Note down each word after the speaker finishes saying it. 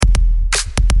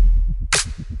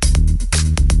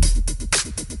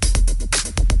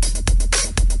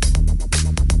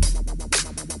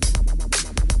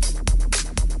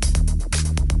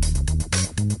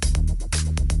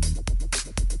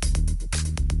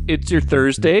It's your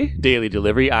Thursday daily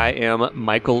delivery. I am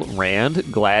Michael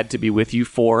Rand. Glad to be with you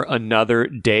for another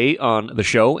day on the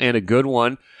show, and a good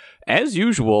one. As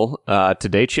usual,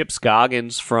 today Chip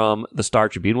Scoggins from the Star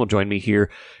Tribune will join me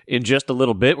here in just a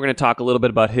little bit. We're going to talk a little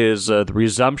bit about his the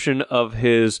resumption of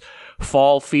his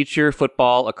fall feature,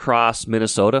 Football Across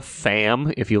Minnesota,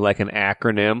 FAM, if you like an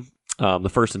acronym. The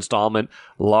first installment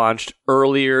launched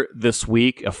earlier this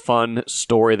week, a fun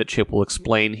story that Chip will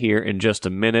explain here in just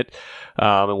a minute,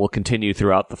 and we'll continue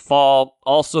throughout the fall.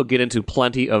 Also get into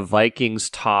plenty of Vikings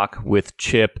talk with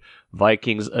Chip.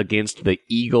 Vikings against the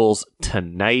Eagles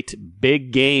tonight.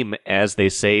 Big game, as they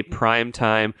say, prime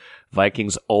time.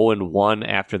 Vikings 0-1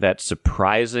 after that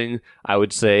surprising, I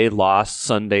would say, loss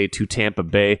Sunday to Tampa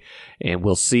Bay, and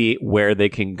we'll see where they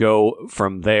can go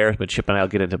from there. But Chip and I will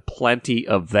get into plenty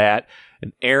of that.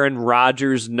 An Aaron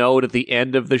Rodgers note at the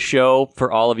end of the show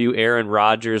for all of you Aaron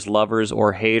Rodgers lovers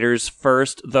or haters.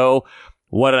 First, though,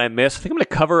 what did I miss? I think I'm going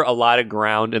to cover a lot of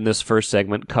ground in this first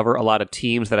segment, cover a lot of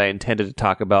teams that I intended to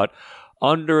talk about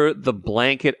under the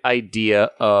blanket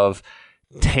idea of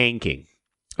tanking.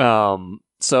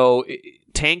 So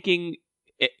tanking,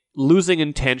 losing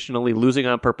intentionally, losing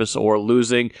on purpose, or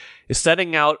losing is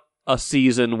setting out a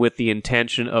season with the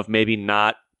intention of maybe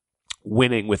not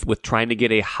winning, with trying to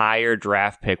get a higher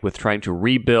draft pick, with trying to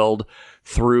rebuild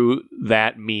through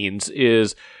that means,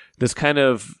 is this kind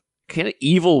of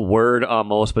evil word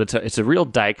almost, but it's a real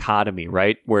dichotomy,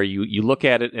 right? Where you look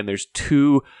at it and there's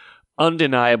two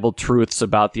undeniable truths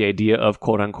about the idea of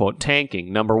quote unquote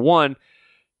tanking. Number one,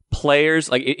 players,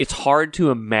 like it's hard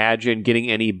to imagine getting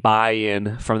any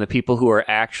buy-in from the people who are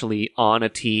actually on a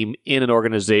team in an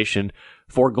organization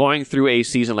for going through a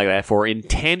season like that, for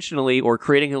intentionally or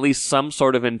creating at least some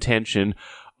sort of intention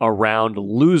around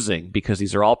losing, because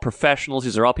these are all professionals.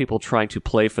 These are all people trying to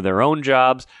play for their own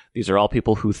jobs. These are all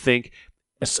people who think,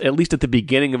 at least at the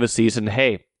beginning of a season,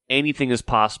 hey, anything is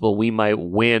possible. We might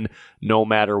win no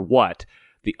matter what.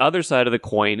 The other side of the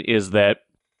coin is that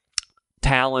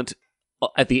talent,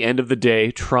 at the end of the day,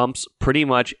 trumps pretty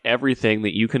much everything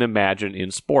that you can imagine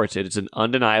in sports. It is an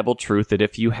undeniable truth that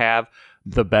if you have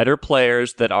the better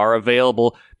players that are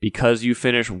available because you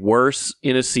finish worse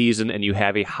in a season and you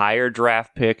have a higher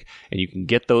draft pick and you can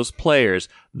get those players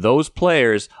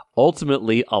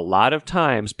ultimately a lot of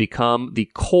times become the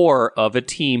core of a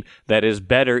team that is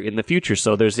better in the future.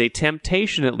 So there's a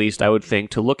temptation, at least I would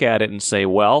think, to look at it and say,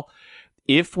 well,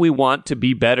 if we want to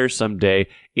be better someday,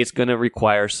 it's going to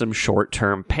require some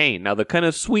short-term pain. Now, the kind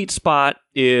of sweet spot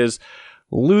is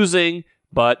losing,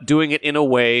 but doing it in a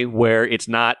way where it's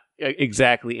not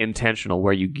exactly intentional,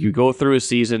 where you go through a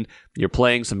season, you're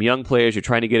playing some young players, you're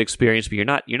trying to get experience, but you're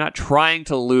not trying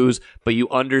to lose, but you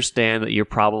understand that you're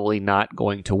probably not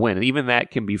going to win. And even that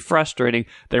can be frustrating.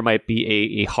 There might be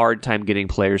a hard time getting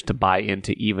players to buy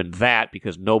into even that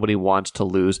because nobody wants to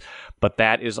lose, but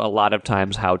that is a lot of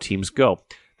times how teams go.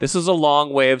 This is a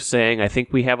long way of saying I think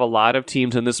we have a lot of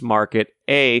teams in this market,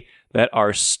 A, that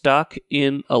are stuck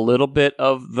in a little bit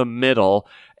of the middle,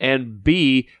 and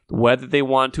B, whether they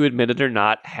want to admit it or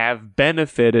not, have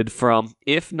benefited from,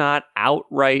 if not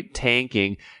outright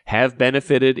tanking, have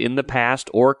benefited in the past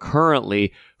or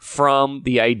currently from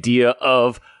the idea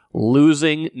of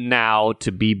losing now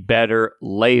to be better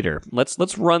later.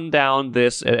 Let's run down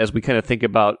this as we kind of think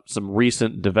about some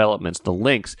recent developments. The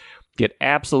Lynx get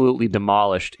absolutely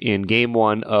demolished in game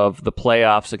one of the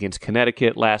playoffs against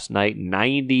Connecticut last night.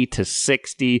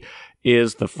 90-60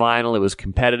 is the final. It was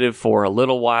competitive for a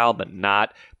little while, but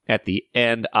not at the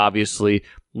end, obviously.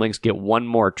 Lynx get one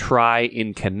more try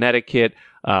in Connecticut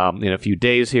in a few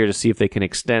days here to see if they can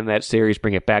extend that series,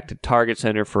 bring it back to Target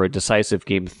Center for a decisive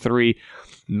game 3.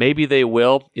 Maybe they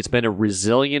will. It's been a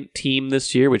resilient team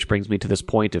this year, which brings me to this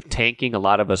point of tanking. A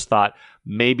lot of us thought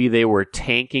maybe they were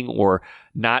tanking or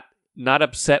not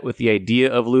upset with the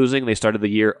idea of losing. They started the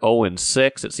year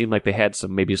 0-6. It seemed like they had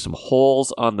maybe some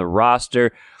holes on the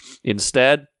roster.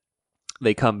 Instead,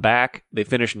 they come back. They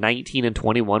finished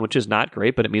 19-21, which is not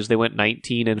great, but it means they went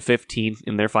 19-15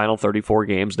 in their final 34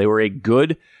 games. They were a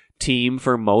good team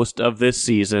for most of this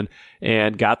season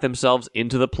and got themselves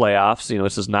into the playoffs. You know,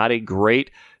 this is not a great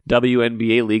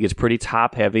WNBA league. It's pretty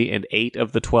top heavy, and 8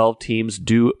 of the 12 teams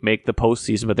do make the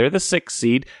postseason, but they're the 6th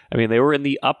seed. I mean, they were in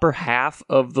the upper half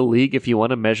of the league, if you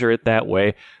want to measure it that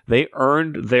way. They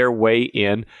earned their way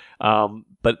in,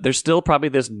 but there's still probably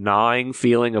this gnawing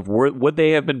feeling of would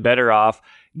they have been better off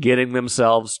getting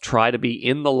themselves, try to be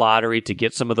in the lottery to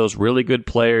get some of those really good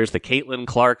players, the Caitlin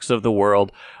Clarks of the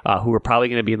world, who are probably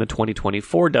going to be in the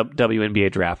 2024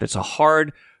 WNBA draft. It's a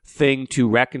hard thing to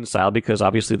reconcile because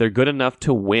obviously they're good enough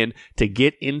to win, to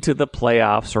get into the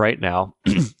playoffs right now,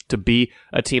 to be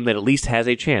a team that at least has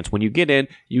a chance. When you get in,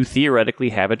 you theoretically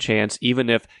have a chance, even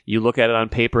if you look at it on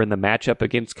paper in the matchup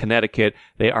against Connecticut,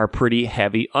 they are pretty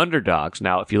heavy underdogs.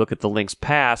 Now, if you look at the Lynx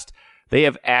past, they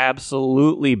have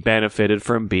absolutely benefited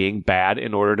from being bad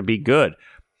in order to be good.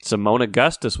 Simone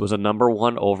Augustus was a number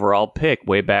 1 overall pick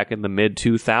way back in the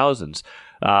mid-2000s.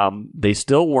 They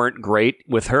still weren't great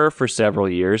with her for several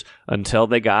years until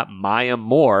they got Maya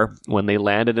Moore when they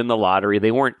landed in the lottery. They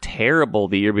weren't terrible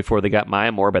the year before they got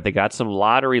Maya Moore, but they got some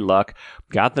lottery luck,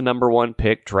 got the number 1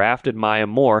 pick, drafted Maya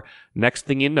Moore. Next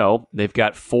thing you know, they've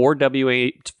got 4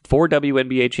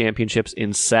 WNBA championships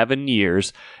in 7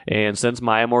 years, and since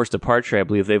Maya Moore's departure, I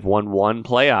believe they've won 1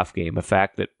 playoff game, a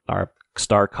fact that our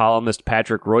star columnist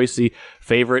Patrick Royce,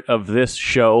 favorite of this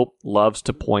show, loves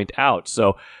to point out.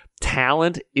 So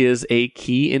talent is a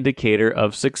key indicator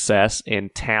of success,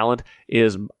 and talent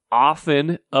is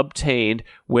often obtained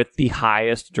with the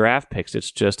highest draft picks.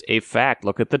 It's just a fact.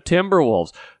 Look at the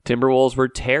Timberwolves. Timberwolves were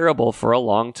terrible for a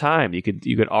long time. You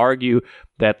could argue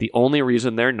that the only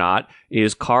reason they're not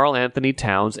is Karl Anthony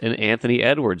Towns and Anthony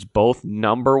Edwards, both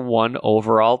number 1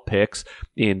 overall picks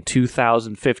in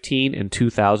 2015 and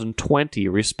 2020,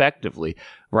 respectively.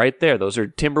 Right there, those are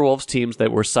Timberwolves teams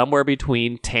that were somewhere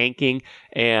between tanking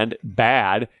and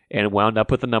bad and wound up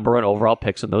with the number 1 overall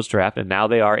picks in those drafts, and now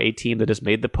they are a team that has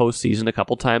made the postseason a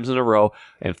couple times in a row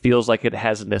and feels like it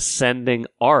has an ascending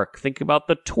arc. Think about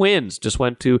the Twins. Just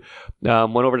went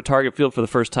over to Target Field for the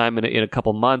first time in a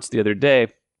couple months the other day.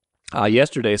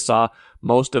 Yesterday, saw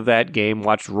most of that game,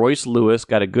 watched Royce Lewis,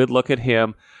 got a good look at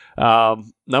him.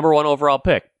 Number 1 overall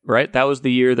pick, right? That was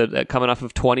the year that coming off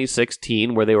of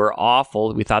 2016 where they were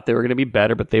awful. We thought they were going to be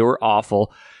better, but they were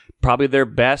awful. Probably their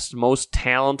best, most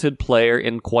talented player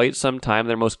in quite some time,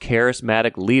 their most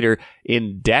charismatic leader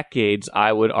in decades,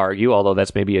 I would argue, although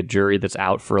that's maybe a jury that's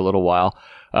out for a little while.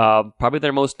 Probably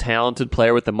their most talented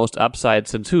player with the most upside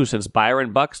since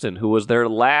Byron Buxton, who was their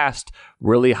last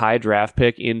really high draft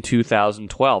pick in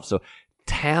 2012. So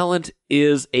talent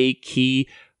is a key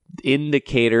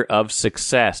indicator of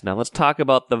success. Now let's talk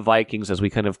about the Vikings as we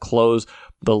kind of close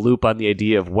the loop on the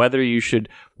idea of whether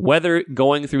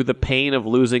going through the pain of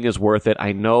losing is worth it.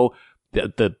 I know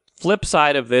the flip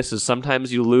side of this is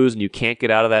sometimes you lose and you can't get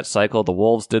out of that cycle. The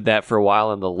Wolves did that for a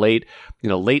while in the late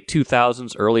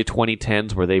 2000s, early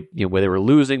 2010s, where they were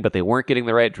losing, but they weren't getting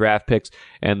the right draft picks,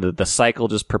 and the cycle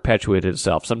just perpetuated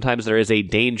itself. Sometimes there is a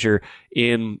danger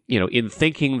in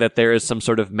thinking that there is some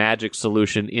sort of magic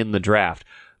solution in the draft.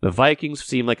 The Vikings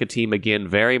seem like a team, again,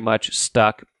 very much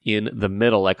stuck in the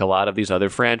middle, like a lot of these other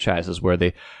franchises, where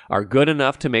they are good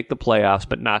enough to make the playoffs,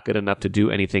 but not good enough to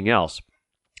do anything else.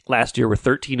 Last year, we're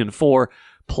 13-4,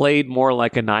 played more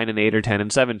like a 9-8 or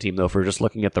 10-7 team, though, if we're just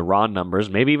looking at the raw numbers,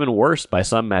 maybe even worse by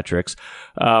some metrics.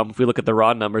 If we look at the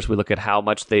raw numbers, we look at how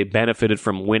much they benefited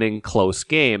from winning close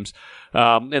games.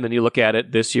 And then you look at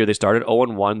it this year, they started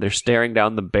 0-1. They're staring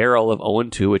down the barrel of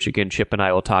 0-2, which again, Chip and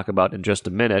I will talk about in just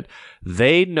a minute.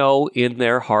 They know in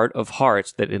their heart of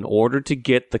hearts that in order to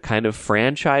get the kind of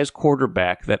franchise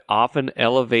quarterback that often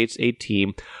elevates a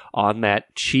team on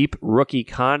that cheap rookie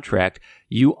contract,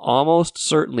 you almost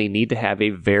certainly need to have a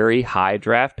very high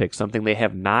draft pick, something they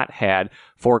have not had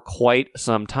for quite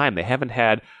some time. They haven't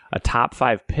had a top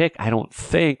 5 pick, I don't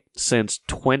think, since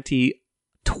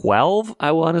 2012,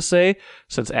 I want to say,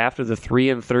 since after the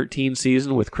 3-13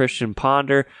 season with Christian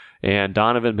Ponder and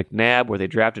Donovan McNabb, where they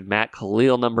drafted Matt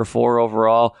Khalil number 4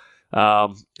 overall.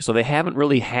 So they haven't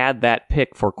really had that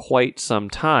pick for quite some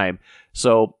time.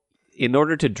 So in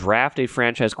order to draft a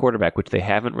franchise quarterback, which they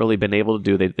haven't really been able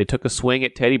to do, they took a swing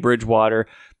at Teddy Bridgewater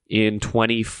in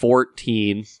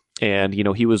 2014, and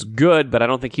he was good, but I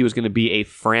don't think he was going to be a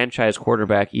franchise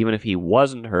quarterback even if he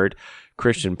wasn't hurt.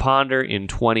 Christian Ponder in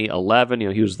 2011,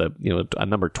 he was a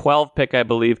number 12 pick, I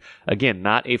believe. Again,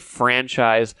 not a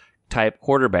franchise type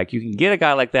quarterback. You can get a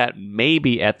guy like that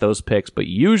maybe at those picks, but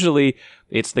usually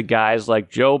it's the guys like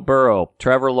Joe Burrow,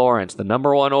 Trevor Lawrence, the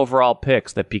number 1 overall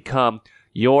picks that become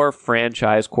your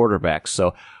franchise quarterbacks.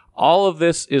 So all of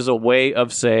this is a way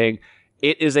of saying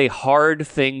it is a hard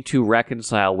thing to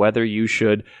reconcile whether you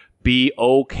should be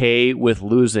okay with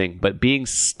losing, but being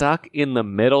stuck in the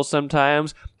middle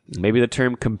sometimes, maybe the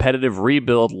term competitive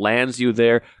rebuild lands you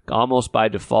there almost by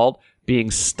default.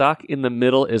 Being stuck in the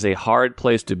middle is a hard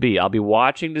place to be. I'll be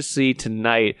watching to see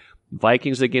tonight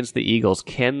Vikings against the Eagles.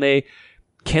 Can they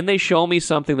show me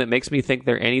something that makes me think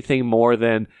they're anything more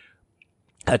than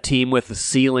a team with a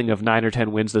ceiling of 9 or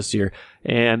 10 wins this year?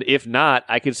 And if not,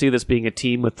 I could see this being a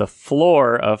team with the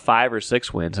floor of 5 or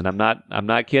 6 wins. And I'm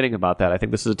not kidding about that. I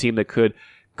think this is a team that could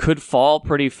could fall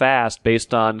pretty fast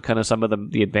based on kind of some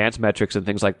of the advanced metrics and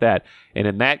things like that. And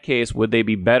in that case, would they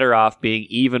be better off being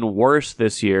even worse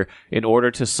this year in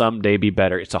order to someday be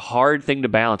better? It's a hard thing to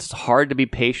balance. It's hard to be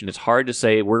patient. It's hard to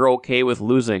say we're okay with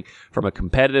losing from a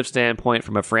competitive standpoint,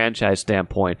 from a franchise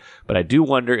standpoint. But I do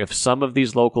wonder if some of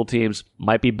these local teams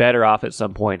might be better off at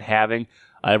some point having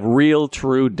a real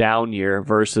true down year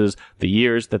versus the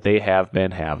years that they have been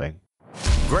having.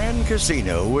 Grand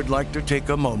Casino would like to take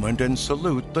a moment and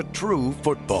salute the true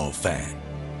football fan.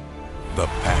 The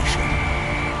passion,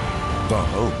 the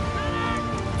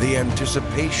hope, the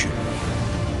anticipation,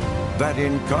 that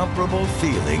incomparable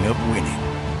feeling of winning.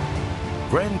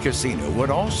 Grand Casino would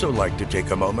also like to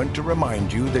take a moment to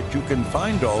remind you that you can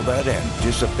find all that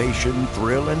anticipation,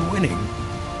 thrill, and winning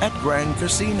at Grand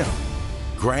Casino.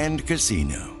 Grand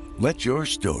Casino, let your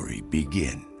story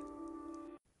begin.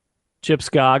 Chip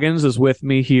Scoggins is with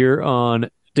me here on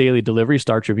Daily Delivery,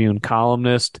 Star Tribune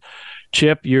columnist.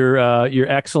 Chip, your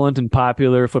excellent and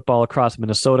popular Football Across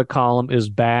Minnesota column is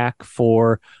back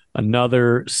for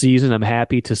another season. I'm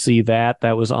happy to see that.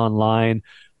 That was online.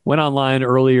 Went online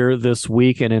earlier this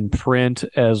week and in print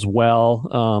as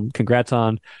well. Congrats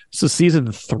on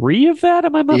season 3 of that.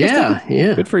 Am I not mistaken?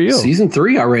 Yeah. Good for you. Season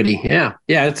 3 already. Yeah.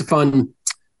 It's a fun.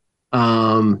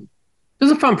 It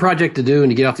was a fun project to do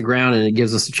and to get off the ground, and it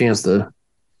gives us a chance to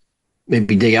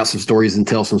maybe dig out some stories and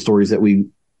tell some stories that we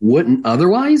wouldn't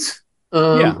otherwise,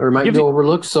 or might go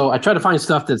overlooked. So I try to find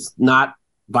stuff that's not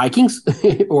Vikings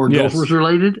or Gophers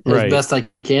related as best I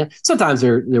can. Sometimes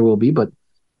there will be, but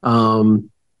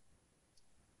I'm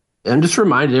just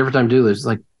reminded every time I do this,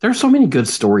 like there's so many good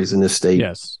stories in this state.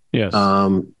 Yes.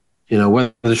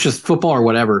 Whether it's just football or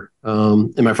whatever.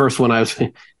 In my first one,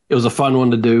 it was a fun one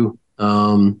to do.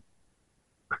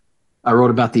 I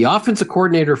wrote about the offensive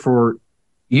coordinator for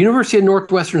University of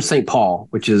Northwestern St. Paul,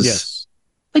 which is,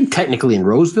 I think, technically in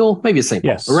Roseville. Maybe it's St.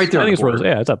 Paul. Right there. I think it's Roseville.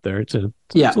 Yeah, it's up there. It's a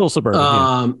little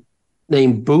suburban.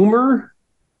 Named Boomer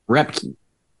Repke.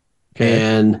 Okay.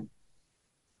 And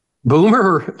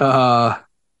Boomer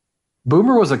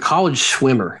was a college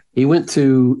swimmer. He was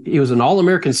an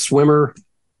All-American swimmer.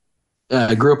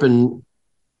 Grew up in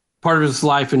part of his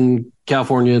life in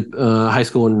California, high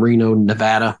school in Reno,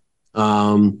 Nevada.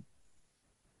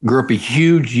 Grew up a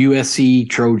huge USC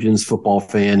Trojans football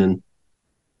fan, and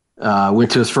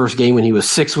went to his first game when he was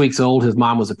 6 weeks old. His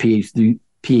mom was a PhD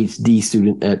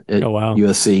student at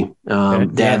USC.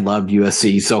 Dad loved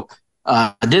USC. So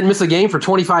didn't miss a game for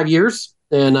 25 years,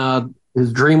 and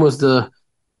his dream was to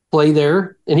play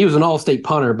there. And he was an all-state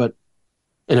punter,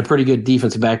 and a pretty good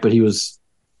defensive back, but he was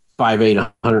 5'8",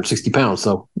 160 pounds.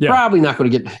 So probably not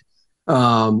going to get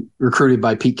recruited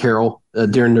by Pete Carroll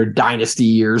during their dynasty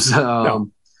years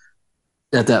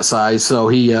at that size. So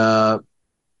he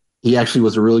actually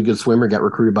was a really good swimmer, got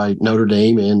recruited by Notre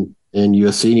Dame and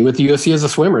USC. And he went to USC as a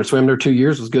swimmer, swam there 2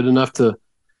 years, was good enough to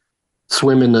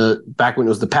swim back when it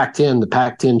was the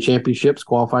Pac-10, championships,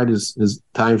 qualified. His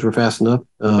times were fast enough.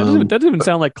 That doesn't even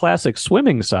sound like classic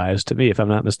swimming size to me, if I'm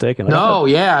not mistaken.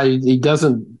 He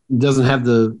doesn't have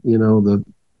the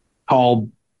tall,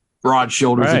 broad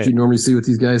shoulders that you normally see with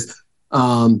these guys.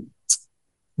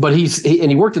 But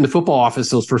he worked in the football office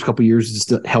those first couple of years,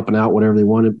 just helping out whatever they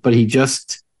wanted. But he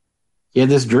had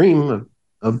this dream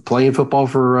of playing football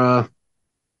for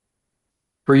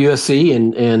USC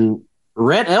and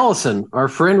Rhett Ellison, our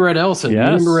friend Rhett Ellison. Yes.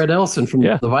 You remember Rhett Ellison from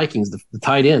the Vikings, the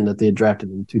tight end that they had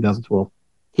drafted in 2012.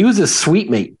 He was his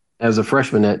suite mate as a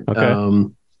freshman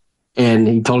and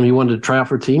he told him he wanted to try out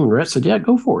for a team, and Rhett said, "Yeah,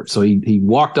 go for it." So he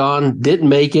walked on, didn't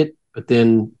make it, but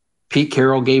then Pete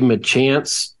Carroll gave him a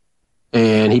chance.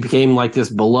 And he became like this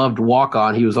beloved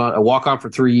walk-on. He was on a walk-on for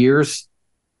 3 years.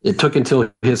 It took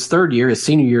until his third year, his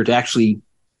senior year, to actually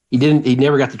he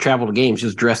never got to travel to games,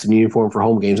 just dressed in uniform for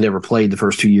home games, never played the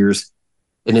first 2 years.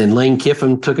 And then Lane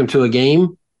Kiffin took him to a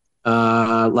game,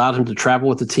 allowed him to travel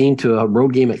with the team to a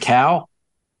road game at Cal.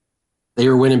 They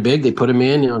were winning big. They put him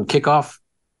in on kickoff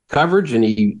coverage, and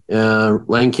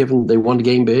Lane Kiffin, they won the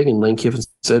game big, and Lane Kiffin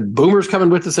said, "Boomer's coming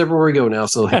with us everywhere we go now."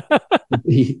 So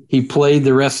he played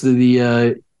the rest of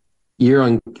the year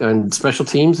on special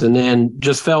teams, and then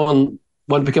just fell and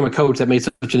wanted to become a coach. That made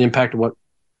such an impact of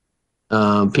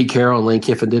what Pete Carroll and Lane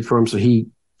Kiffin did for him. So he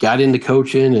got into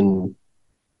coaching, and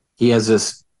he has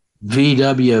this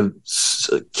VW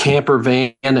camper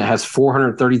van that has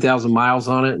 430,000 miles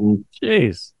on it. And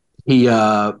jeez, he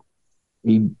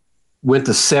went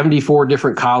to 74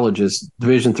 different colleges,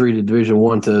 Division III to Division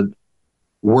I, to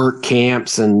work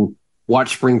camps and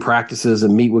watch spring practices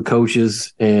and meet with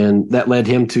coaches. And that led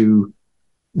him to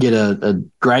get a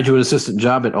graduate assistant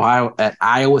job at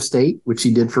Iowa State, which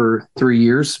he did for 3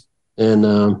 years. And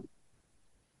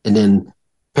and then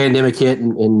pandemic hit,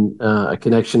 and a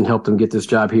connection helped him get this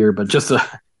job here. But just a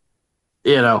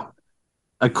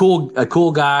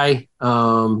cool guy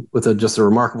with just a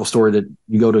remarkable story that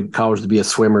you go to college to be a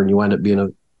swimmer and you wind up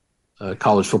being a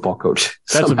college football coach.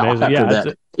 That's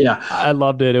amazing. Yeah, I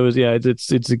loved it. It was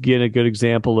it's again a good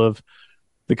example of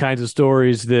the kinds of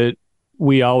stories that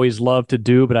we always love to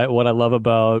do. But what I love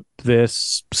about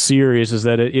this series is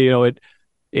that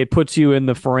it puts you in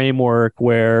the framework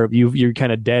where you're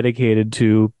kind of dedicated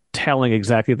to telling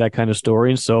exactly that kind of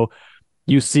story. And so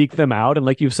you seek them out. And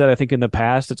like you've said, I think in the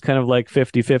past, it's kind of like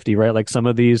 50-50, right? Like some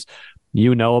of these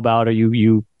about, or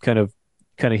you kind of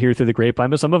hear through the grapevine,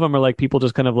 but some of them are like people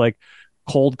just kind of like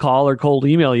cold call or cold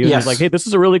email you. Yes. And it's like, hey, this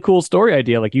is a really cool story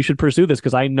idea. Like you should pursue this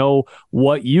because I know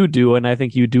what you do. And I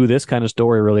think you do this kind of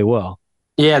story really well.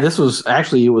 Yeah, this was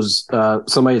actually,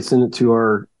 somebody had sent it to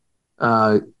our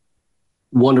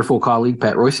wonderful colleague,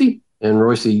 Pat Royce. And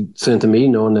Royce sent it to me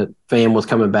knowing that FAM was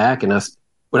coming back. And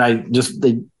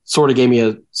they sort of gave me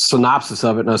a synopsis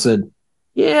of it. And I said,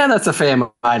 yeah, that's a FAM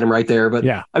item right there. But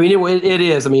yeah, I mean, it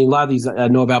is. I mean, a lot of these I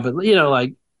know about, but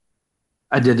like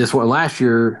I did this one last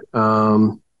year.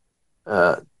 Somebody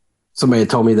had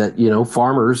told me that,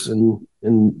 farmers and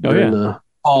during the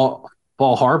fall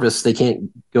harvest, they can't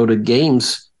go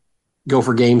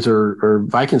for games or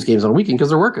Vikings games on a weekend because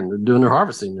they're working. They're doing their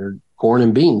harvesting, their corn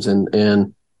and beans.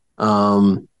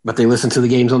 But they listen to the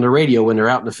games on the radio when they're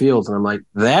out in the fields. And I'm like,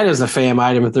 that is a FAM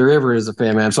item if there ever is a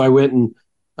FAM item. So I went and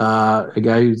a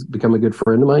guy who's become a good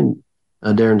friend of mine,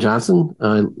 Darren Johnson,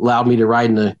 allowed me to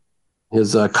ride in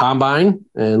his combine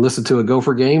and listen to a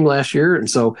Gopher game last year. And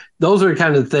so those are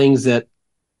kind of the things that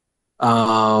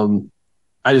I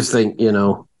just think,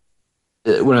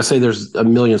 when I say there's a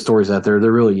million stories out there,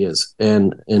 there really is.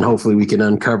 And hopefully we can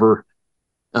uncover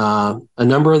a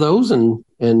number of those and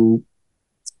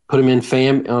put them in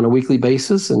FAM on a weekly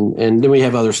basis. And then we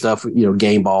have other stuff,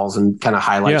 game balls and kind of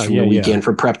highlights from the weekend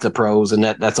for prep to pros. And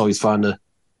that's always fun to,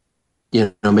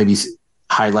 maybe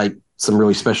highlight some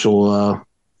really special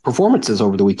performances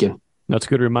over the weekend. That's a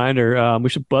good reminder.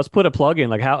 Let's put a plug in.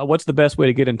 Like what's the best way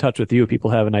to get in touch with you? If people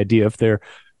have an idea, if they're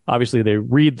obviously they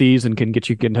read these and can get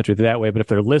in touch with you that way. But if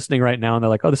they're listening right now and they're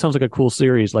like, oh, this sounds like a cool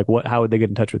series, like how would they get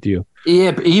in touch with you?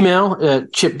 Yeah, email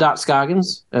at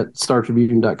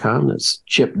chip.scoggins@startribune.com. That's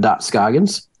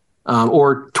chip.scoggins.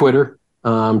 Or Twitter.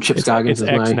 Chip Scoggins is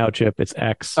X now, Chip. It's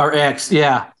X. Or X,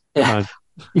 yeah. You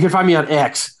can find me on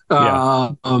X.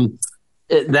 That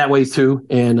way too.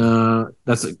 And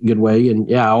that's a good way. And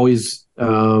yeah, I always,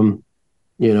 I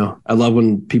love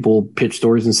when people pitch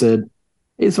stories and said,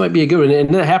 this might be a good one.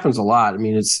 And that happens a lot. I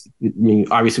mean,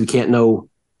 obviously we can't know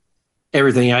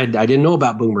everything. I didn't know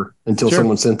about Boomer until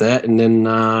someone sent that. And then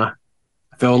I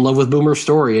fell in love with Boomer's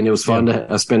story, and it was fun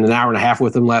to spend an hour and a half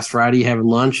with him last Friday having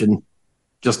lunch, and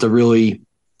just a really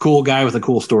cool guy with a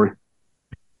cool story.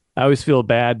 I always feel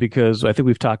bad because I think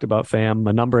we've talked about FAM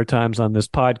a number of times on this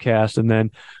podcast, and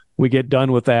then we get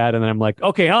done with that, and then I'm like,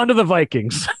 okay, on to the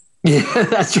Vikings. Yeah,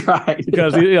 that's right.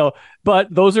 Because but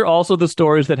those are also the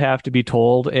stories that have to be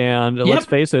told. And let's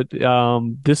face it,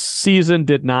 this season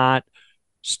did not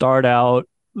start out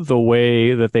the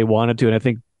way that they wanted to. And I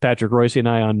think Patrick Royce and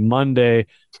I on Monday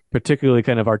particularly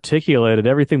kind of articulated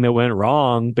everything that went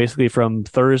wrong, basically from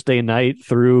Thursday night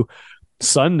through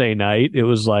Sunday night. It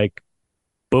was like,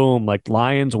 boom, like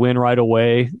Lions win right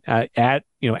away at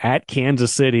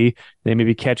Kansas City. They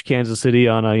maybe catch Kansas City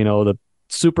on the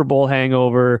Super Bowl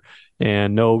hangover,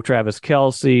 and no Travis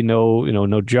Kelce,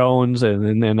 no Jones,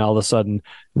 and then all of a sudden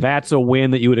that's a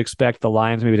win that you would expect the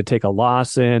Lions maybe to take a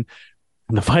loss in.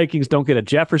 And the Vikings don't get a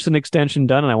Jefferson extension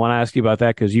done, and I want to ask you about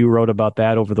that because you wrote about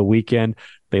that over the weekend.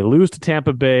 They lose to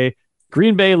Tampa Bay.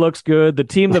 Green Bay looks good. The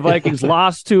team the Vikings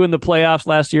lost to in the playoffs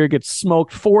last year gets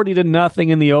smoked 40-0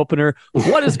 in the opener.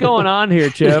 What is going on here,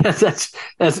 Chip? It's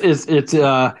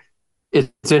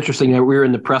interesting that we were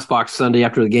in the press box Sunday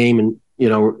after the game and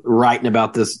writing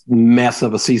about this mess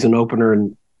of a season opener,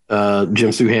 and Jim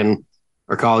Suhan,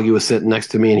 our colleague, was sitting next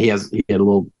to me, and he had a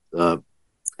little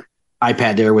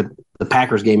iPad there with the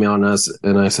Packers game on us,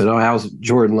 and I said, "Oh, how's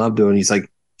Jordan Love doing?" He's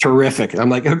like, "Terrific." And I'm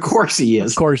like, "Of course he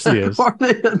is. Of course he is."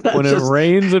 When it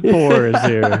rains, it pours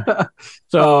here.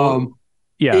 So,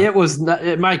 it was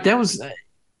Mike. That was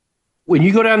when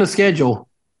you go down the schedule.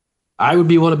 I would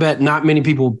be willing to bet not many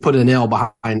people put an L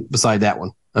beside that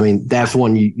one. I mean, that's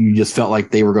one you just felt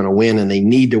like they were going to win, and they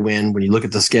need to win when you look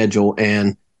at the schedule,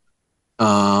 and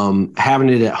having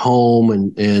it at home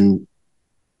and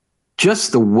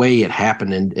just the way it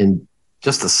happened and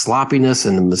just the sloppiness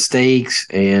and the mistakes,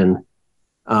 and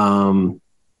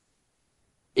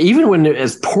even when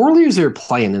as poorly as they were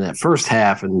playing in that first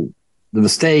half, and the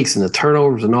mistakes and the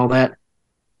turnovers and all that,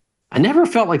 I never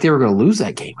felt like they were going to lose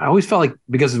that game. I always felt like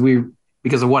because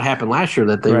of what happened last year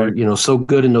that they were so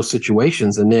good in those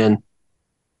situations. And then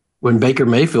when Baker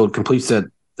Mayfield completes that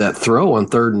throw on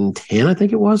 3rd and 10, I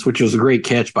think it was, which was a great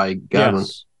catch by Godwin.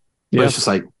 Yes. But it's just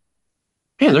like,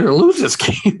 man, they're going to lose this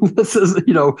game. This is,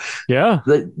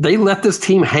 they let this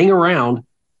team hang around.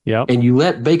 Yeah. And you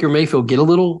let Baker Mayfield get a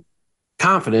little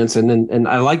confidence. And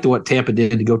I liked what Tampa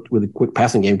did to go with a quick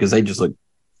passing game because they just looked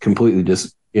completely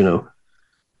just,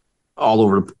 all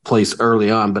over the place early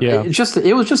on. But it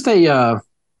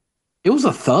was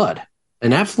a thud,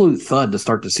 an absolute thud to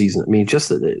start the season.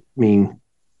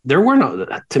 There were no,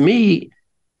 to me,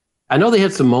 I know they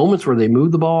had some moments where they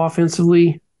moved the ball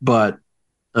offensively, but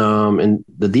and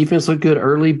the defense looked good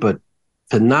early, but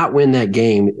to not win that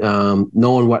game,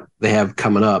 knowing what they have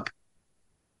coming up,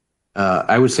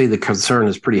 I would say the concern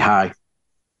is pretty high.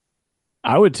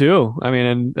 I would too. I mean,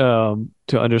 and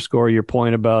to underscore your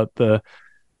point about the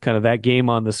kind of that game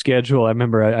on the schedule, I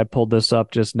remember I pulled this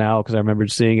up just now because I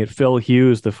remembered seeing it. Phil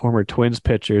Hughes, the former Twins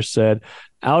pitcher, said,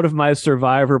 "Out of my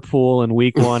survivor pool in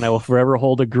week 1, I will forever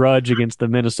hold a grudge against the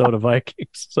Minnesota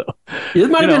Vikings." So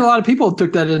it might have been a lot of people who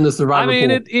took that in the survivor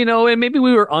pool. And maybe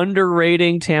we were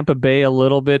underrating Tampa Bay a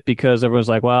little bit because everyone's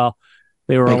like, well,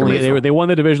 they won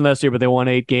the division last year, but they won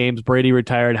 8 games. Brady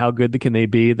retired. How good can they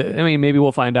be? I mean, maybe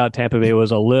we'll find out Tampa Bay was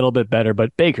a little bit better,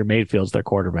 but Baker Mayfield's their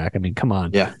quarterback. I mean, come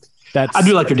on. Yeah. I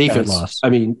do like their defense. I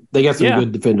mean, they got some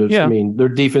good defenders. Yeah. I mean, their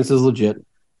defense is legit.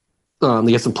 They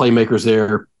got some playmakers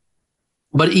there.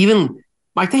 But even,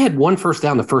 Mike, they had 1 first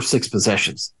down the first 6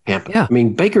 possessions. Tampa. Yeah. I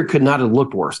mean, Baker could not have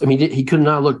looked worse. I mean, he could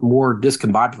not look more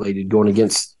discombobulated going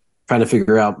against trying to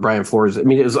figure out Brian Flores. I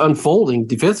mean, it was unfolding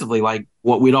defensively like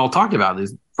what we'd all talked about,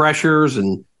 these pressures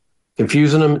and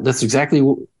confusing them. That's exactly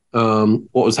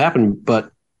what was happening.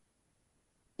 But,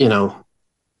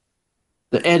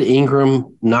 the Ed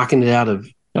Ingram knocking it out of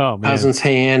Cousins'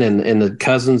 hand and the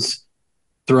Cousins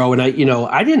throw. And I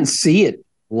didn't see it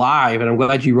live, and I'm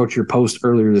glad you wrote your post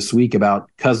earlier this week about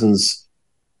Cousins'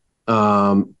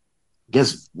 meltdown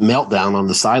on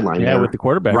the sideline. Yeah, with the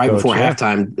quarterback right coach, before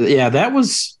halftime. Yeah, that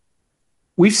was.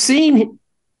 We've seen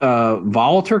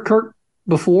Volatile Kirk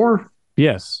before.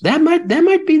 Yes, that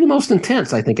might be the most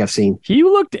intense I think I've seen. He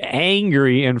looked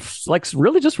angry and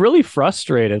really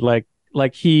frustrated, like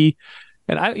he.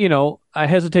 And I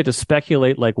hesitate to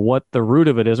speculate like what the root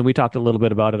of it is. And we talked a little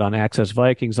bit about it on Access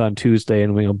Vikings on Tuesday.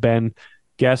 And Ben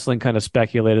Gessling kind of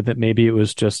speculated that maybe it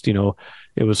was just, it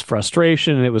was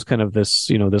frustration. And it was kind of this,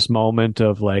 this moment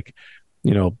of like,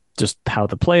 just how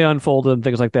the play unfolded and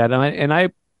things like that. And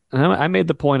I made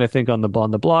the point, I think, on the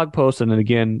blog post. And then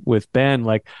again with Ben,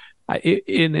 like,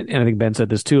 and I think Ben said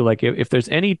this too, like if there's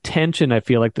any tension I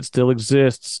feel like that still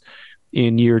exists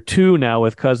in year 2 now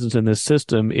with Cousins in this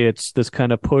system, it's this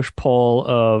kind of push-pull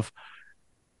of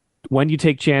when you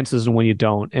take chances and when you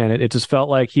don't. And it just felt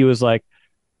like he was like,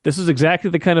 this is exactly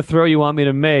the kind of throw you want me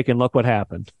to make, and look what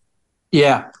happened.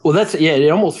 Yeah. Well, it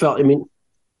almost felt,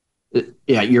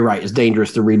 you're right. It's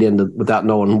dangerous to read into without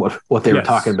knowing what they were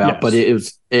talking about.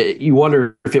 Yes. But you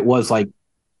wonder if it was like,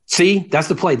 see, that's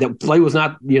the play. That play was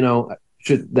not,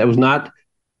 that was not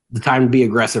the time to be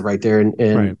aggressive right there. And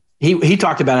right. He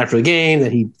talked about after the game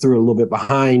that he threw a little bit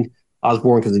behind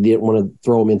Osborne because he didn't want to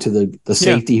throw him into the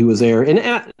safety who was there. And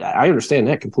I understand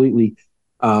that completely.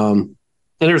 And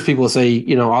there's people that say,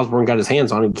 Osborne got his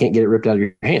hands on it. You can't get it ripped out of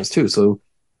your hands too. So,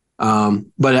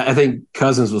 but I think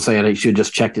Cousins was saying he should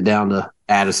just checked it down to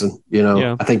Addison.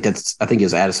 I think it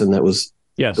was Addison that was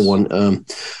the one.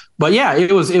 But yeah,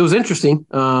 it was interesting.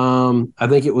 I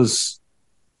think it was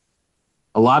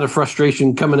a lot of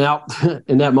frustration coming out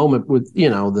in that moment with,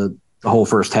 the whole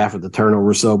first half of the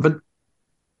turnover. So, but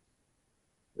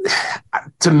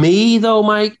to me though,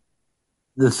 Mike,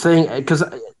 the thing, because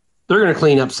they're going to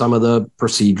clean up some of the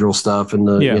procedural stuff and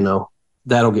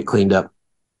that'll get cleaned up.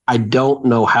 I don't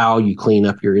know how you clean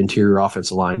up your interior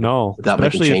offensive line without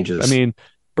making changes.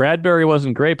 Bradbury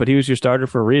wasn't great, but he was your starter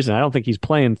for a reason. I don't think he's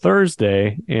playing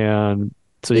Thursday. And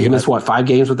so he missed 5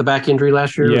 games with the back injury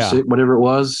last year, or whatever it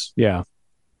was. Yeah.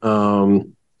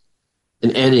 And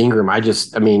Ed Ingram,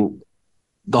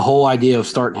 the whole idea of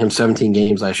starting him 17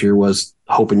 games last year was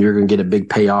hoping you're going to get a big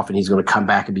payoff and he's going to come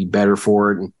back and be better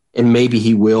for it. And maybe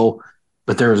he will,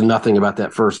 but there was nothing about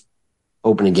that first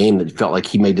opening game that felt like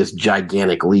he made this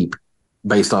gigantic leap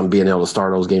based on being able to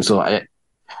start those games. So I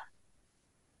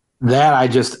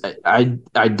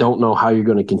don't know how you're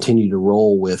going to continue to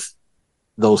roll with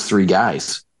those 3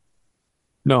 guys.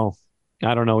 No,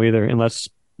 I don't know either. Unless,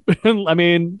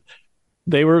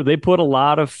 they put a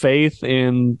lot of faith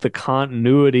in the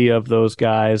continuity of those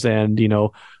guys. And,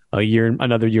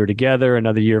 another year together,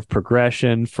 another year of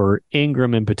progression for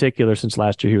Ingram in particular, since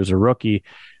last year he was a rookie.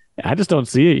 I just don't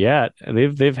see it yet.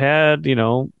 They've had,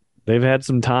 they've had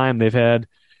some time. They've had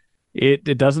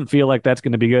it doesn't feel like that's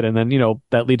going to be good. And then,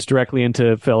 that leads directly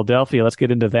into Philadelphia. Let's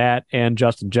get into that and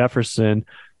Justin Jefferson.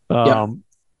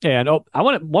 And I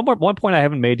want one point I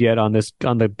haven't made yet on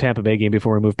the Tampa Bay game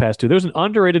before we move past two. There's an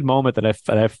underrated moment that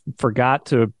I forgot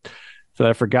to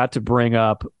bring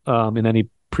up in any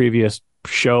previous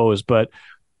shows, but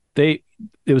it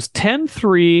was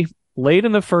 10-3 late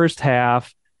in the first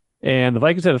half, and the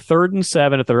Vikings had a 3rd and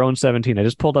 7 at their own 17. I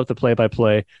just pulled up the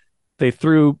play-by-play. They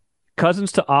threw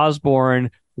Cousins to Osborne.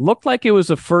 Looked like it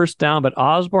was a first down, but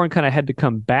Osborne kind of had to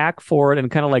come back for it and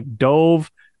kind of like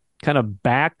dove kind of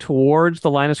back towards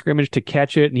the line of scrimmage to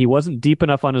catch it, and he wasn't deep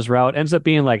enough on his route. Ends up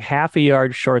being like half a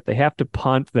yard short. They have to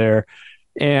punt there.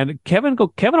 And Kevin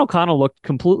O'Connell looked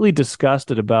completely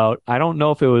disgusted about, I don't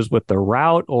know if it was with the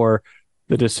route or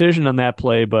the decision on that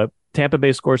play, but Tampa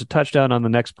Bay scores a touchdown on the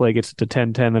next play, gets it to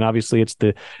 10-10. Then obviously it's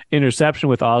the interception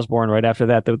with Osborne right after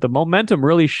that. The momentum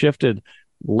really shifted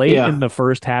late in the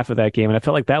first half of that game. And I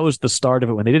felt like that was the start of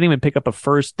it when they didn't even pick up a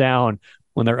first down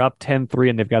when they're up 10-3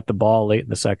 and they've got the ball late in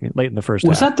the first half.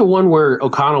 Was that the one where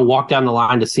O'Connell walked down the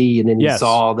line to see and then you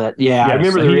saw that? Yeah, yes. I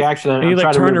remember the reaction. And he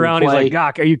turned around. He's like,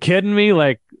 "Gock, are you kidding me?"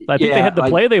 Like, I think they had the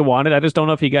play they wanted. I just don't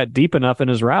know if he got deep enough in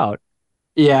his route.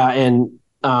 Yeah, and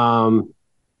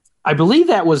I believe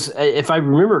that was, if I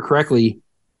remember correctly,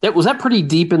 was that pretty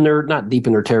deep in their, not deep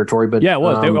in their territory, but yeah, it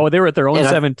was. They were at their own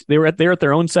 17. They were at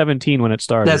their own 17 when it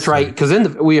started. That's right, because then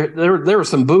there were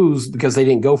some boos because they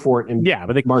didn't go for it. And yeah,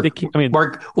 but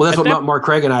Mark. Well, that's what Mark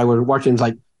Craig and I were watching. It's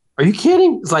like, are you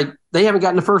kidding? It's like they haven't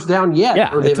gotten the first down yet.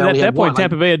 Yeah, at that point,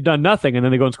 Tampa Bay had done nothing, and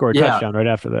then they go and score a touchdown right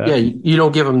after that. Yeah, you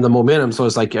don't give them the momentum, so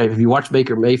it's like if you watch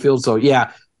Baker Mayfield. So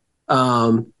yeah,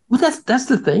 well, that's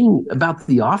the thing about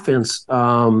the offense.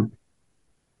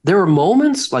 There were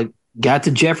moments like got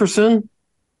to Jefferson.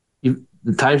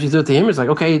 The times you threw it to him, it's like,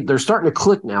 okay, they're starting to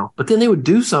click now. But then they would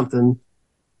do something,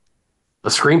 a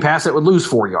screen pass that would lose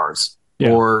 4 yards,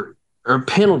 or a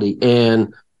penalty,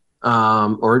 and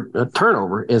or a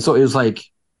turnover. And so it was like,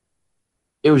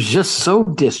 it was just so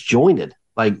disjointed.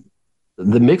 Like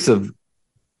the mix of,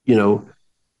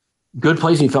 good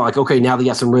plays, and you felt like, okay, now they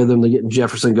got some rhythm. They're getting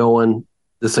Jefferson going.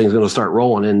 This thing's going to start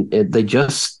rolling, and they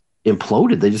just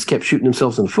imploded. They just kept shooting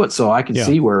themselves in the foot. So I can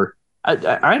see where.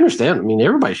 I understand. I mean,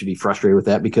 everybody should be frustrated with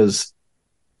that because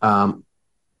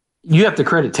you have to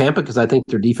credit Tampa because I think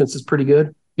their defense is pretty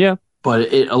good. Yeah.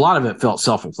 But a lot of it felt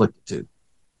self-inflicted too.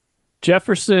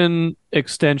 Jefferson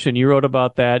extension, you wrote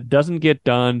about that, doesn't get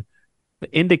done.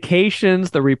 The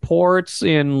indications, the reports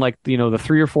in the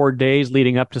 3 or 4 days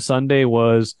leading up to Sunday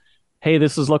was, hey,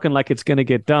 this is looking like it's going to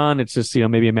get done. It's just,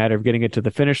 maybe a matter of getting it to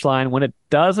the finish line. When it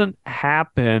doesn't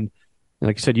happen,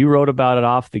 like you said, you wrote about it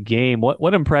off the game.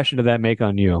 What impression did that make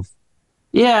on you?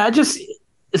 Yeah,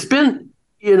 it's been,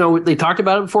 they talked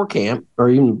about it before camp, or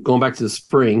even going back to the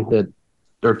spring, that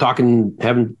they're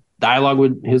having dialogue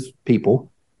with his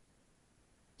people.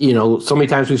 So many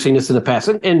times we've seen this in the past,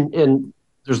 and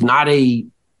there's not a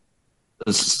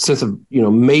sense of,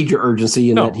 major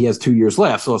urgency in that he has 2 years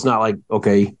left. So it's not like,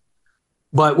 okay.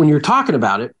 But when you're talking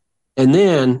about it, and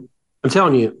then I'm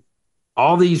telling you,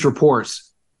 all these reports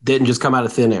didn't just come out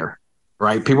of thin air,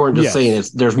 right? People aren't just saying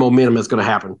there's momentum that's going to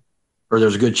happen, or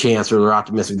there's a good chance, or they're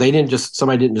optimistic.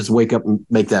 Somebody didn't just wake up and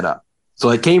make that up. So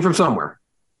it came from somewhere.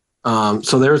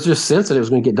 So there was just sense that it was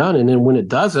going to get done. And then when it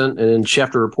doesn't, and then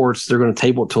Schefter reports they're going to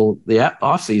table it till the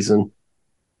off season,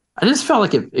 I just felt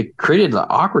like it created the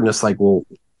awkwardness. Like, well,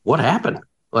 what happened?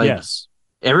 Like,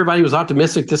 everybody was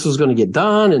optimistic this was going to get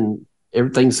done, and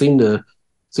everything seemed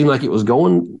like it was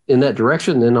going in that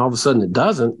direction. And then all of a sudden it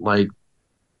doesn't. Like,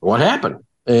 what happened?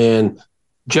 And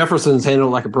Jefferson's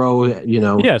handled like a pro,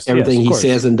 everything he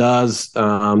says and does,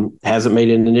 hasn't made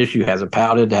it an issue, hasn't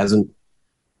pouted, hasn't,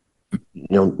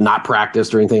 not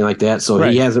practiced or anything like that. So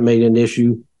he hasn't made it an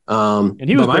issue. And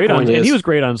he was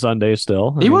great on Sunday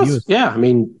still. He was. I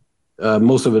mean,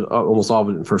 most of it, almost all of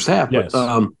it in the first half. Yes.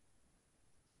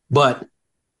 But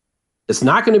it's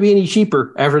not going to be any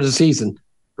cheaper after the season,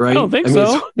 right? I don't think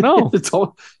so. No.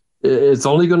 It's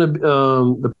only going to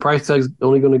the price tag's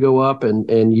only going to go up,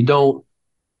 and you don't.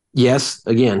 Yes,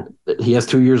 again, he has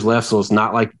 2 years left, so it's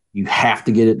not like you have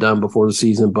to get it done before the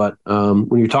season. But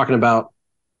when you're talking about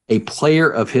a player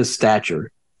of his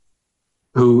stature,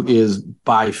 who is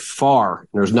by far,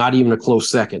 there's not even a close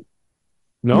second,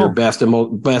 your best and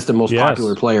most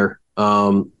popular player,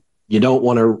 you don't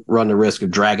want to run the risk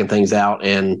of dragging things out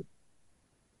and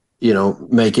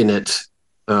making it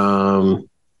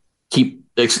keep.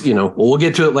 We'll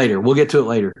get to it later.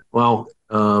 Well,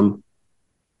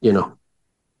 you know,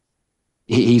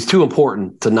 he's too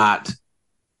important to not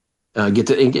get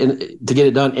to get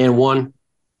it done. And one,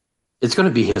 it's going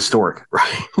to be historic,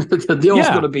 right? The deal is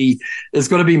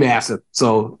going to be massive.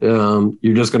 So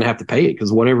you're just going to have to pay it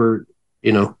because whatever,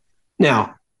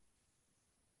 now,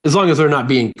 as long as they're not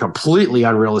being completely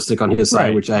unrealistic on his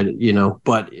side, right. which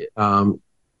but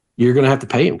you're going to have to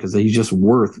pay him because he's just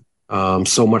worth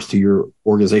so much to your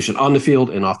organization on the field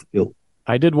and off the field.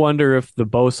 I did wonder if the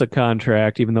Bosa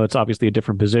contract, even though it's obviously a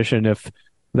different position, if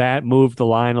that moved the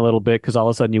line a little bit because all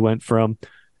of a sudden you went from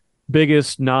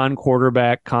biggest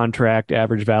non-quarterback contract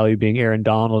average value being Aaron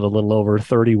Donald, a little over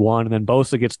 31, and then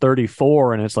Bosa gets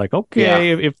 34, and it's like,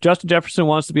 okay, if Justin Jefferson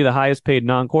wants to be the highest paid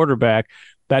non-quarterback,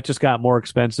 that just got more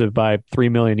expensive by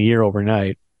 $3 million a year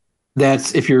overnight.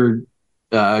 That's if you're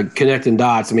connecting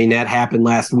dots. I mean, that happened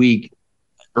last week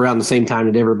around the same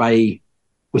time that everybody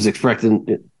was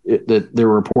expecting that there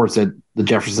were reports that the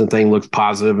Jefferson thing looks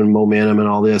positive and momentum and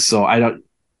all this. So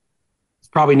it's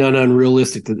probably not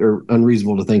unrealistic or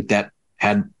unreasonable to think that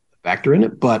had a factor in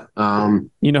it. But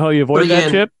you know how you avoid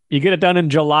that, Chip? You get it done in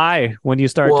July when you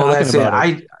start talking about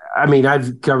it. I mean,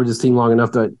 I've covered this team long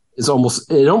enough that it almost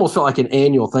felt like an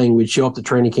annual thing. We'd show up to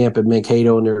training camp at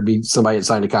Mankato and there would be somebody that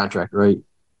signed a contract, right?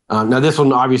 Now this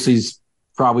one obviously is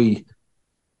probably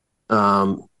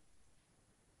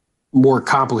more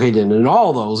complicated than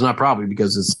all those, not probably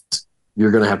because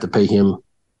you're going to have to pay him,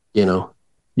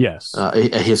 yes,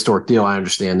 a historic deal. I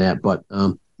understand that, but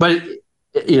I'll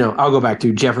go back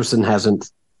to Jefferson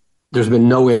there's been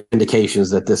no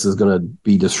indications that this is going to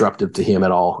be disruptive to him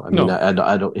at all. I mean,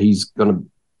 I don't, he's going to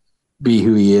be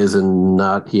who he is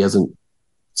he hasn't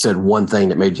said one thing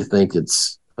that made you think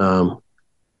it's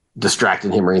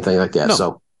distracting him or anything like that. No.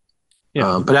 So,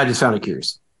 but I just found it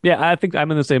curious. Yeah, I think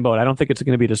I'm in the same boat. I don't think it's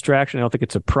going to be a distraction. I don't think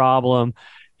it's a problem.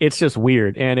 It's just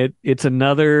weird. And it's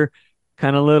another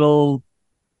kind of little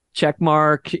check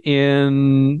mark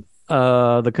in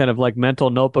the kind of like mental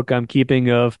notebook I'm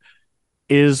keeping of,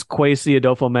 is Kwesi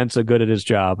Adolfo-Mensah good at his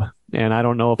job? And I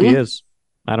don't know if he is.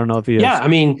 I don't know if he is. Yeah, I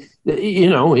mean,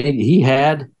 he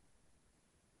had,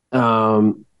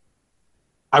 I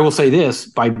will say this,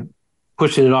 by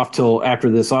pushing it off till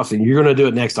after this offseason, you're going to do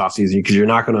it next offseason because you're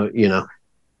not going to,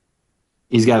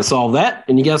 he's got to solve that,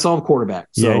 and you got to solve quarterback.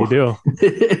 So, yeah, you do.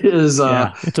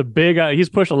 It's a big. He's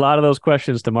pushed a lot of those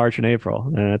questions to March and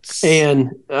April, and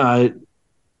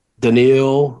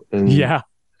Daniil and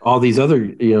all these other,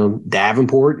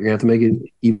 Davenport. You're gonna have to make it.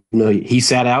 Even though he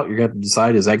sat out, you're gonna have to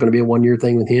decide: is that going to be a 1 year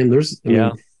thing with him?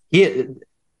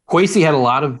 Kwesi had a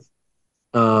lot of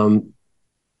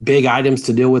big items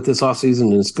to deal with this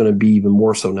offseason, and it's going to be even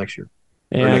more so next year.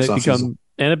 And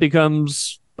it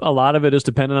becomes. A lot of it is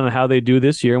dependent on how they do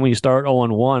this year. And when you start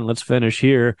 0-1, let's finish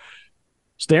here.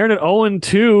 Staring at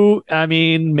 0-2, I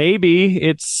mean, maybe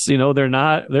it's, they're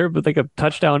like a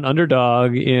touchdown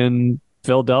underdog in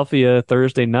Philadelphia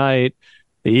Thursday night.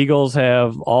 The Eagles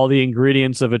have all the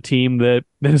ingredients of a team that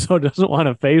Minnesota doesn't want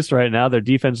to face right now. Their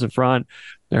defensive front.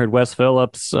 I heard Wes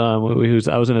Phillips, I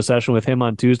was in a session with him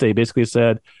on Tuesday, basically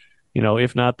said,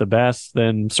 if not the best,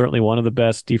 then certainly one of the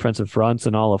best defensive fronts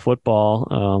in all of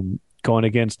football. Going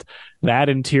against that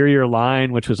interior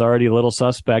line, which was already a little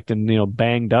suspect and,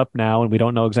 banged up now, and we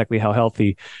don't know exactly how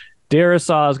healthy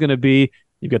Darisaw is going to be.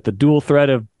 You've got the dual threat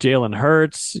of Jalen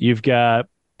Hurts. You've got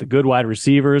the good wide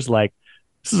receivers. Like,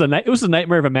 it was a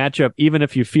nightmare of a matchup, even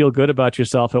if you feel good about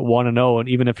yourself at 1-0, and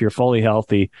even if you're fully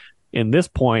healthy. In this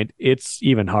point, it's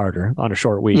even harder on a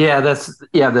short week. Yeah,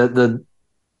 the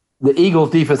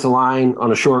Eagles defensive line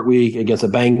on a short week against a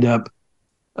banged up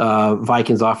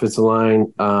Vikings offensive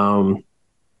line.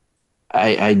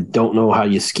 I don't know how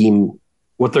you scheme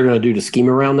what they're going to do to scheme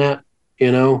around that.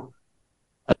 There's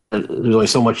only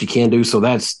so much you can do. So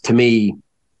that's, to me,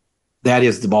 that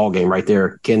is the ball game right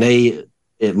there. Can they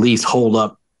at least hold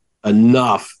up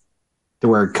enough to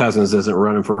where Cousins isn't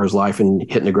running for his life and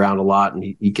hitting the ground a lot, and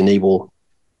he can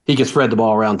spread the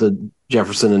ball around to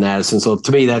Jefferson and Addison. So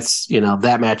to me, that's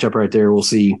that matchup right there. We'll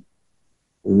see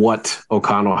what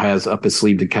O'Connell has up his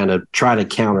sleeve to kind of try to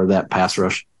counter that pass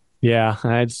rush. Yeah,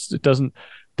 it doesn't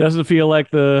feel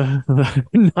like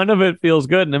none of it feels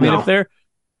good. And I mean, if they're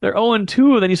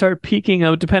 0-2, then you start peaking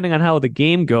out depending on how the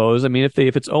game goes. I mean, if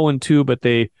it's 0-2, but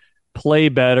they play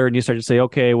better, and you start to say,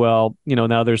 okay, well,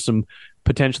 now there's some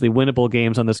potentially winnable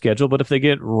games on the schedule. But if they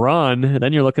get run,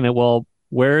 then you're looking at, well,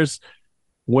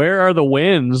 where are the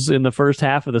wins in the first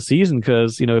half of the season?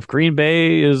 Because, if Green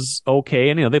Bay is okay,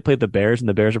 and, they played the Bears, and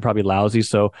the Bears are probably lousy,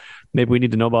 so maybe we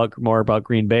need to know more about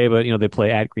Green Bay, but, they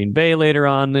play at Green Bay later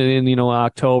on in,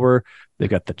 October. They've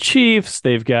got the Chiefs.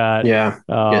 They've got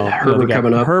Herbert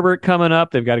coming up. Herbert coming up.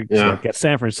 They've got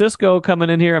San Francisco coming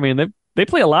in here. I mean, they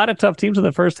play a lot of tough teams in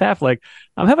the first half. Like,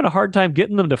 I'm having a hard time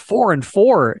getting them to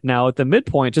 4-4 now at the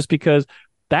midpoint, just because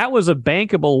that was a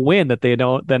bankable win that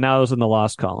now is in the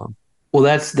loss column. Well,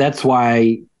 that's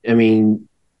why. I mean,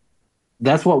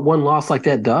 that's what one loss like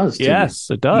that does. Yes,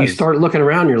 it does. You start looking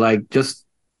around, you're like, just.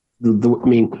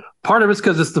 Part of it's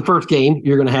because it's the first game.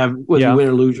 You're going to have, whether you win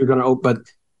or lose, you're going to. But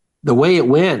the way it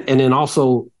went, and then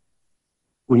also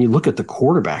when you look at the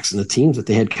quarterbacks and the teams that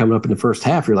they had coming up in the first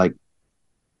half, you're like,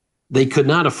 they could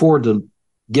not afford to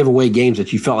give away games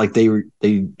that you felt like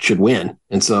they should win,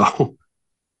 and so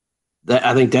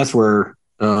I think that's where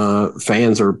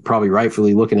fans are probably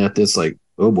rightfully looking at this like,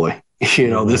 oh boy,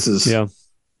 this is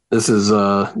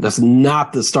that's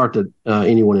not the start that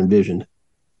anyone envisioned.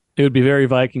 It would be very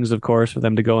Vikings, of course, for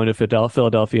them to go into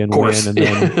Philadelphia and win, and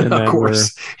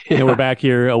then we're back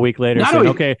here a week later saying,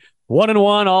 okay,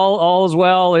 1-1, all is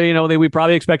well. We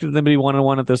probably expected them to be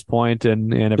 1-1 at this point,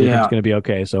 and everything's going to be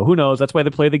okay. So who knows? That's why they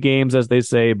play the games, as they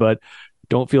say, but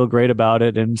don't feel great about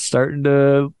it and starting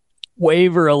to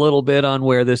waver a little bit on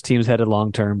where this team's headed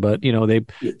long term. But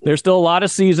there's still a lot of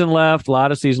season left.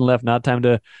 Not time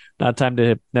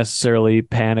to necessarily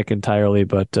panic entirely.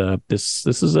 But this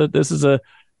is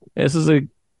a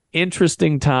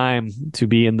interesting time to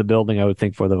be in the building, I would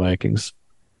think, for the Vikings.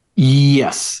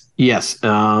 Yes.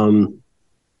 I'm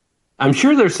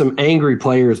sure there's some angry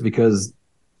players, because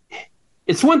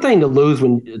it's one thing to lose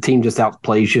when a team just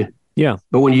outplays you. Yeah.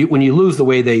 But when you lose the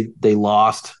way they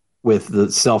lost, with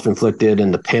the self-inflicted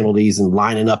and the penalties and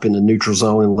lining up in the neutral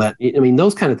zone and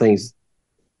those kind of things,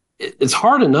 it's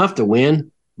hard enough to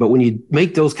win, but when you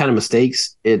make those kind of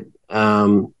mistakes,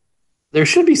 there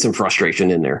should be some frustration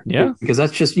in there. Yeah. Because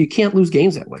that's just, you can't lose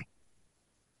games that way.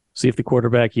 See if the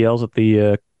quarterback yells at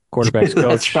the quarterback's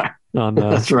coach on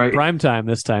prime time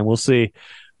this time. We'll see.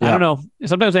 Yeah. I don't know.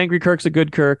 Sometimes angry Kirk's a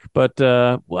good Kirk, but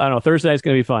I don't know. Thursday night's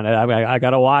going to be fun. I got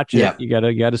to watch it. Yeah. You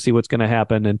got to see what's going to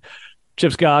happen. And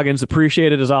Chip Scoggins,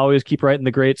 appreciate it as always. Keep writing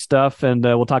the great stuff, and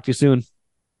we'll talk to you soon.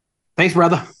 Thanks,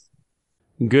 brother.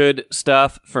 Good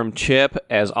stuff from Chip.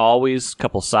 As always, a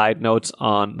couple side notes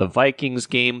on the Vikings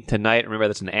game tonight. Remember,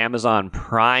 that's an Amazon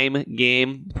Prime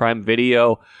game, Prime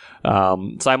Video,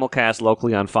 simulcast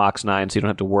locally on Fox 9, so you don't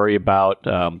have to worry about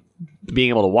being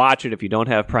able to watch it if you don't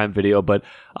have Prime Video. But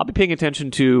I'll be paying attention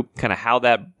to kind of how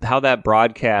that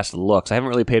broadcast looks. I haven't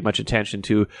really paid much attention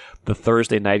to the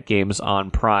Thursday night games on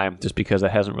Prime, just because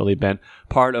that hasn't really been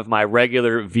part of my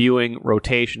regular viewing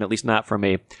rotation, at least not from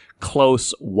a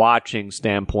close watching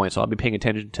standpoint. So I'll be paying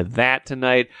attention to that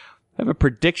tonight. I have a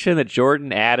prediction that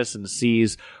Jordan Addison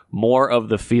sees more of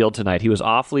the field tonight. He was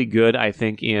awfully good, I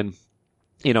think, in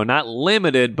not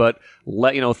limited, but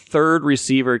third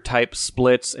receiver type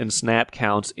splits and snap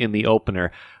counts in the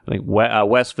opener. I think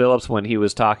Wes Phillips, when he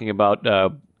was talking about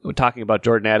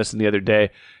Jordan Addison the other day,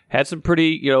 had some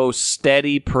pretty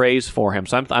steady praise for him.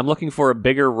 So I'm looking for a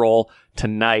bigger role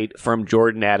tonight from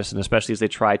Jordan Addison, especially as they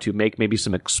try to make maybe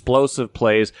some explosive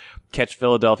plays, catch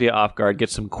Philadelphia off guard, get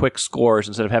some quick scores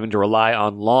instead of having to rely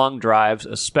on long drives,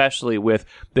 especially with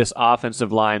this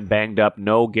offensive line banged up.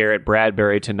 No Garrett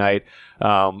Bradbury tonight,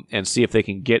 and see if they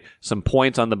can get some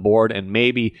points on the board and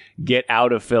maybe get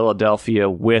out of Philadelphia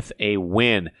with a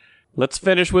win. Let's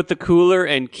finish with the cooler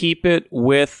and keep it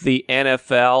with the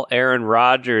NFL. Aaron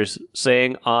Rodgers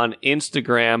saying on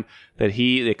Instagram that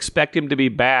he expect him to be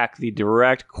back. The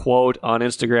direct quote on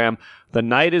Instagram: "The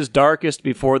night is darkest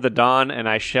before the dawn, and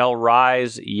I shall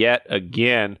rise yet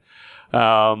again."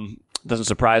 Doesn't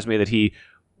surprise me that he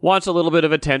wants a little bit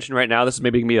of attention right now. This is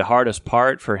maybe going to be the hardest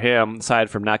part for him, aside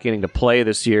from not getting to play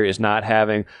this year, is not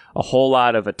having a whole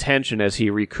lot of attention as he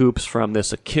recoups from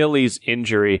this Achilles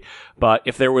injury. But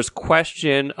if there was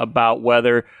question about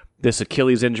whether this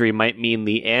Achilles injury might mean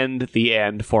the end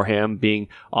for him, being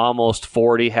almost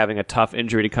 40, having a tough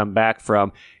injury to come back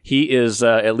from, he is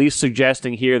at least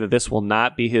suggesting here that this will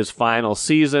not be his final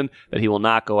season, that he will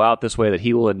not go out this way, that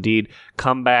he will indeed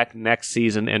come back next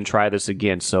season and try this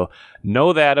again. So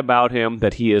know that about him,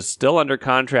 that he is still under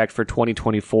contract for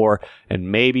 2024,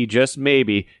 and maybe, just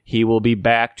maybe, he will be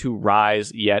back to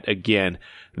rise yet again.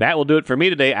 That will do it for me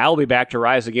today. I'll be back to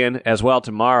rise again as well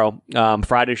tomorrow.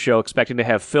 Friday's show, expecting to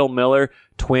have Phil Miller,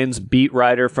 Twins beat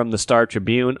writer from the Star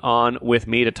Tribune, on with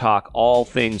me to talk all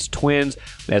things Twins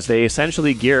as they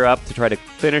essentially gear up to try to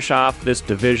finish off this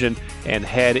division and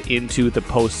head into the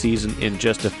postseason in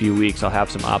just a few weeks. I'll have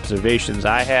some observations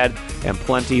I had and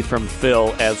plenty from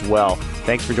Phil as well.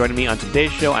 Thanks for joining me on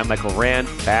today's show. I'm Michael Rand,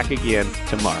 back again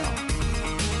tomorrow.